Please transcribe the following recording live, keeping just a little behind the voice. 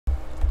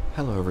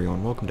Hello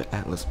everyone, welcome to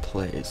Atlus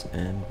Plays,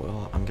 and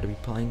well, I'm gonna be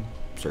playing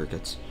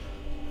Circuits.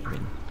 I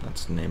mean,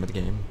 that's the name of the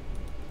game.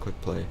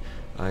 Click play.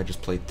 I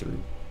just played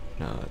through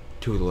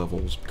 2 of the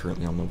levels,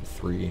 currently on level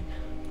 3.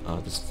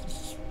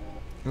 This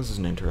is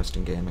an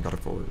interesting game. I got it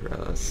for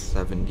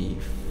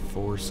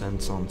 74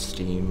 cents on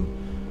Steam.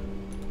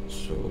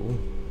 So,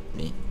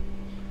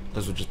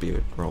 this would just be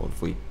a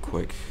relatively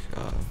quick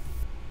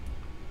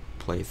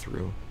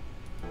playthrough.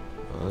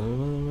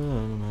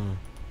 Oh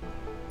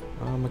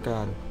my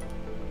god.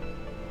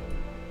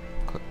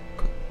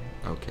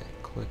 Okay,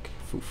 click,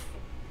 foof.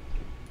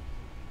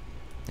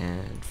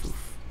 And foof.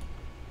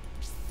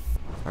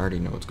 I already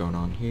know what's going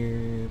on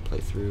here, play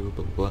through,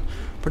 blah blah blah.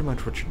 Pretty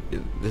much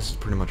this is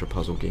pretty much a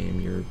puzzle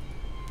game.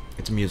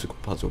 It's a musical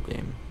puzzle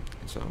game.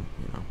 So,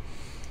 you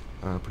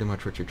know, pretty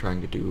much what you're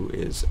trying to do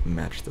is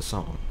match the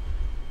song.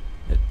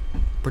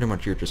 Pretty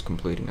much you're just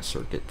completing a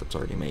circuit that's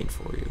already made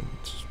for you.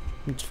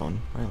 It's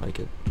fun, I like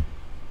it.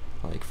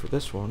 Like for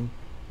this one,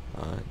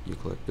 you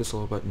click this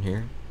little button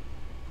here,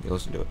 you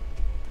listen to it.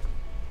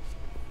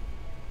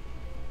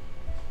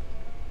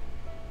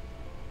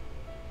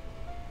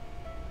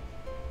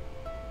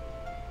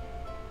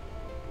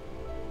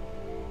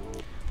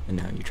 And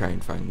now you try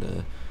and find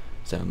the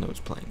sound that was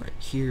playing right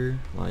here,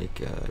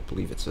 like, I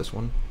believe it's this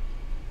one.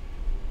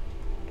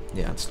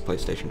 Yeah, it's the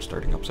PlayStation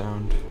starting up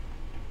sound.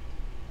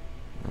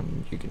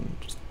 And you can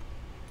just...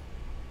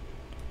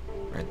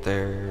 right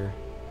there.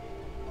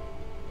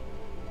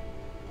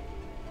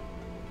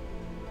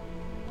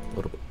 A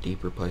little bit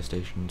deeper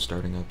PlayStation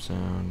starting up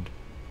sound.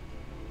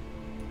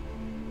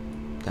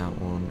 That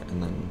one,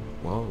 and then,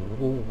 well,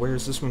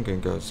 where's this one gonna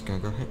go? It's gonna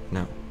go here?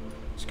 No.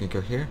 It's gonna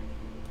go here?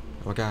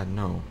 Oh my god,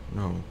 no.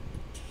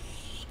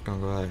 It's gonna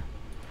go there.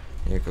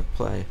 Here, click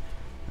play.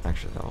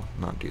 Actually, I'll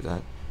not do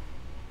that.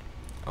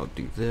 I'll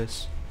do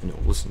this, and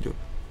it'll listen to it.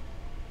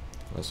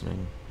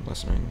 Listening.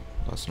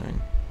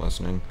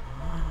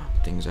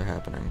 Things are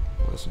happening.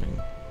 Listening.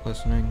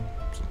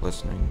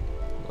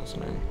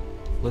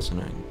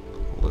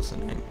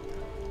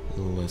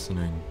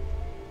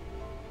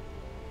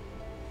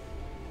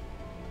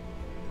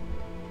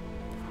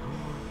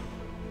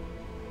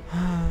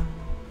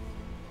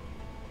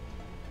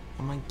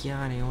 Oh my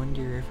god, I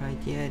wonder if I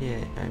did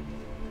it.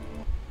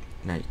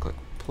 Now you click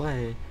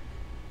play,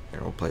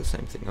 and it'll play the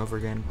same thing over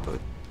again, but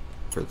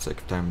for the sake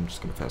of time, I'm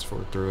just going to fast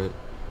forward through it.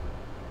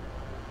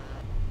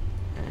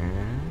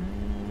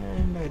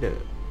 And I did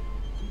it.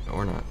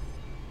 Or not.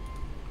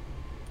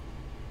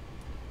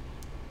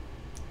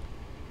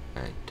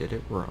 I did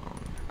it wrong.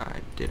 I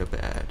did it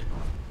bad.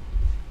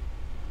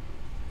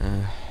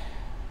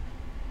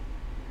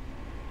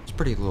 It's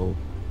pretty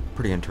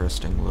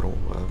interesting little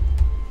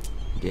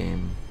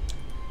game.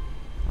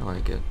 I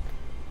like it.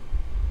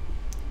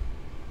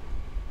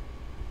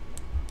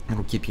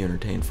 It'll keep you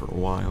entertained for a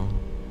while.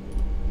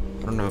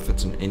 I don't know if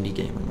it's an indie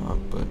game or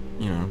not, but,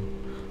 you know,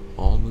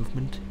 all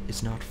movement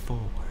is not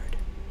forward.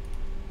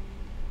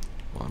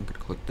 Well, I'm gonna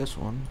click this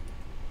one,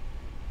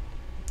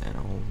 and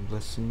I'll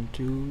listen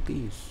to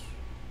these.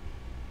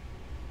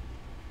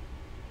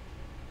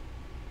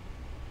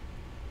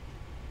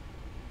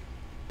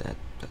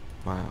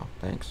 Wow,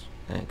 thanks.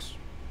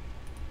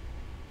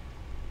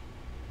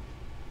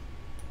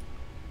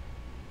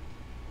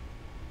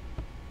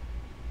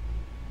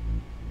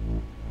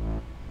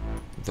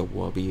 The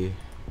Wubby.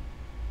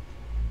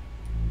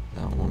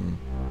 That one.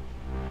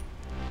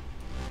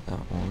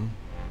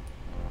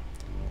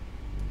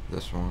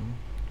 This one.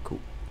 Cool.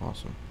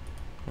 Awesome.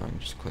 Now I can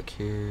just click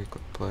here,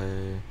 click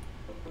play.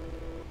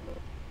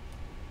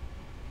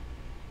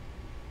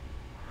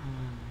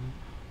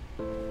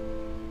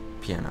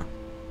 Piano.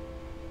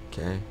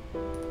 Okay.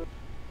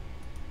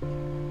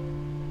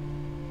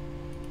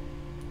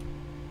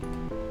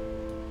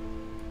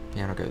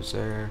 Piano goes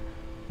there.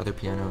 Other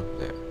piano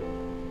there.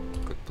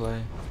 Click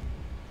play.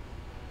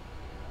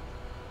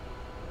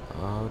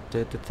 Oh,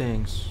 did the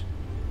things.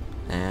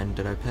 And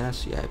did I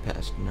pass? Yeah, I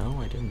passed.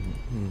 No, I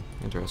didn't.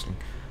 Interesting.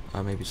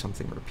 Maybe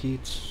something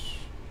repeats.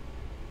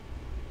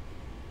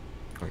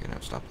 Okay, no,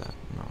 stop that.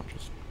 No, I'll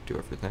just do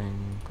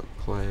everything. Click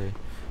play.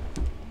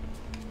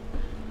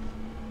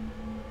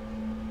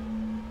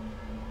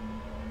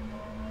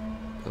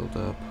 Build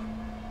up.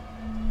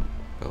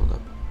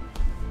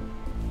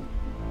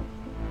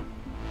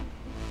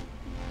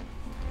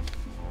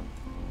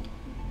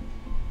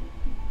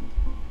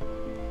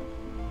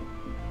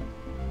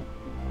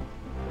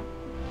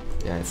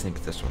 Yeah, I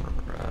think this one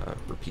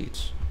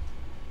repeats.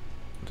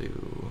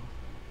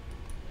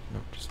 No,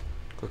 just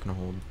click and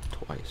hold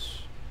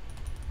twice.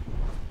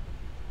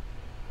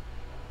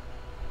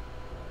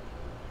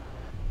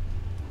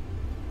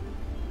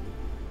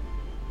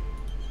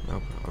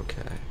 Nope,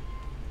 okay.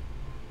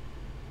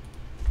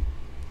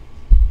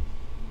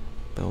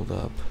 Build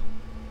up.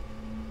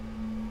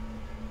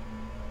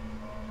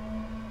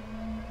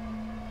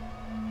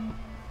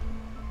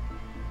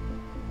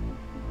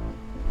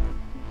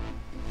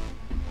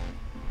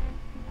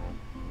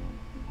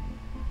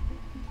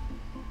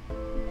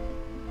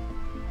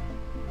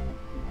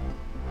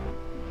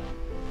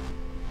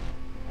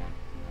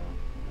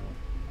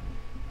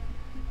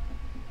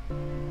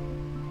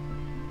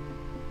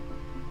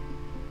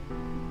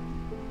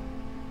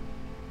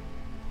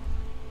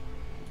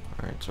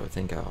 so I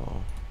think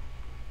I'll...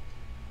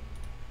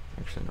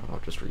 Actually, no, I'll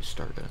just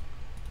restart it.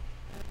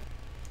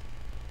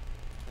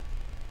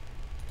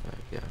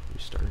 Yeah,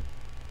 restart.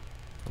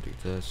 I'll do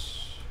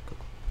this.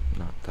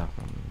 Not that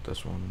one,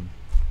 this one.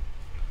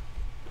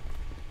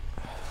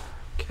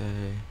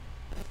 Okay.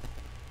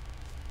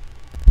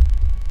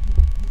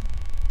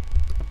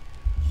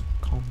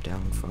 Calm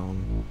down,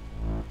 phone.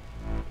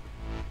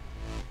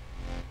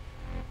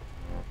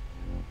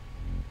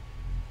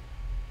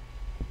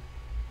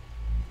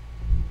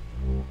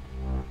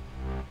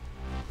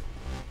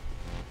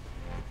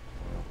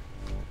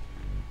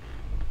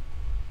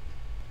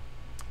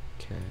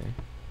 Okay.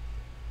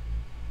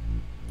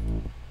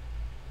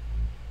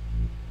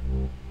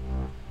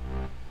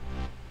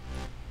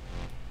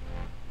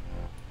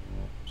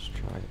 Let's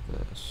try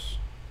this.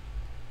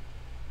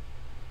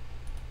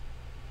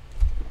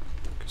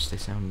 Because they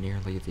sound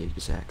nearly the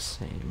exact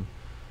same.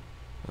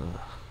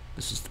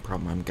 This is the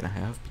problem I'm gonna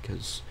have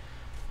because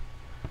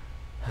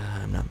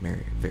I'm not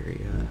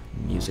very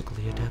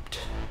musically adept.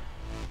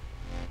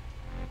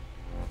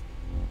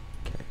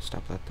 Okay,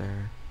 stop that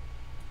there.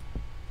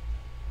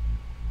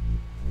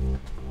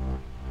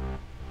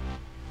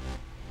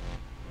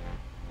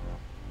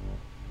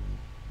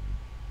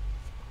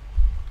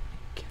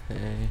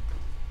 Okay.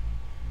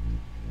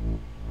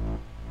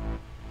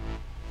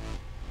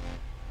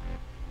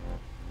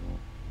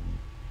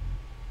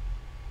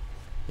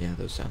 Yeah,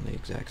 those sound the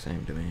exact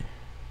same to me.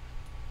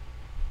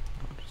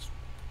 I'll just...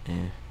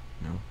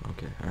 no?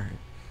 Okay, alright.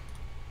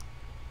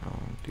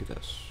 I'll do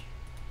this.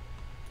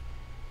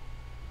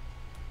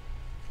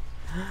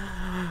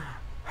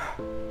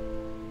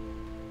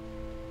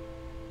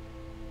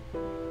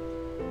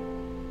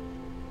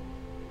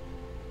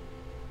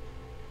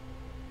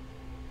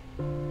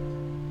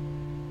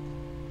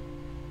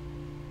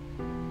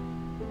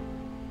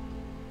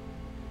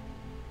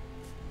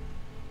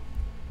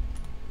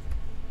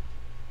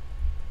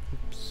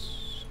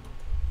 Oops.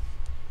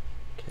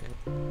 Okay.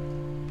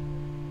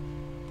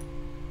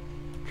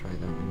 Try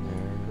that one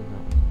there, that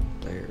one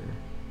there.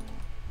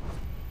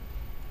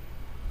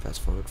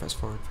 Fast forward, fast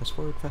forward, fast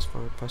forward, fast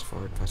forward, fast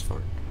forward, fast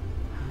forward.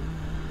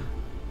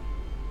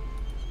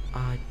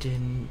 I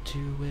didn't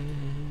do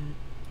it.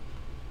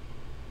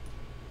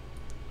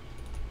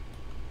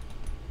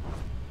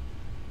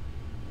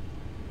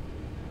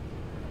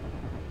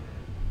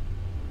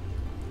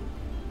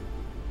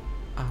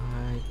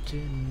 I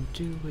didn't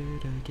do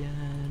it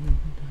again.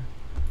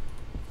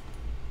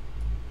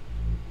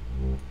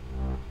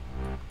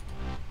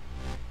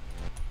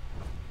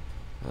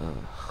 Ugh.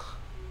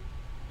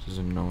 This is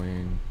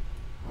annoying.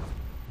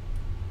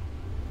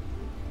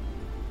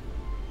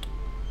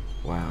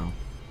 Wow.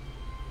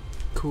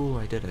 Cool,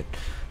 I did it.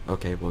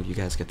 Okay, well, you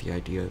guys get the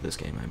idea of this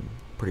game. I'm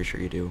pretty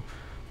sure you do.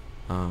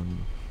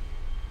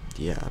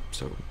 Yeah,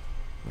 so,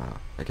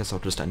 I guess I'll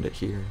just end it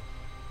here.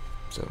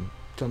 So,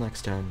 till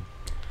next time.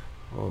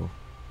 Oh.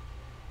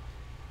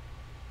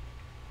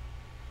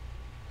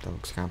 That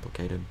looks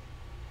complicated.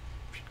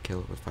 Should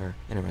kill it with fire.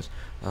 Anyways,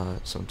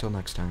 so until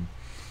next time.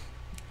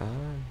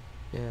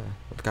 Yeah,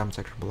 in the comment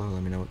section below,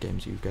 let me know what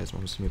games you guys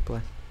want to see me play.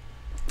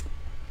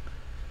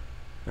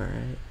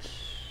 Alright.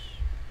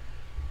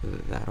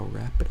 That'll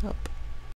wrap it up.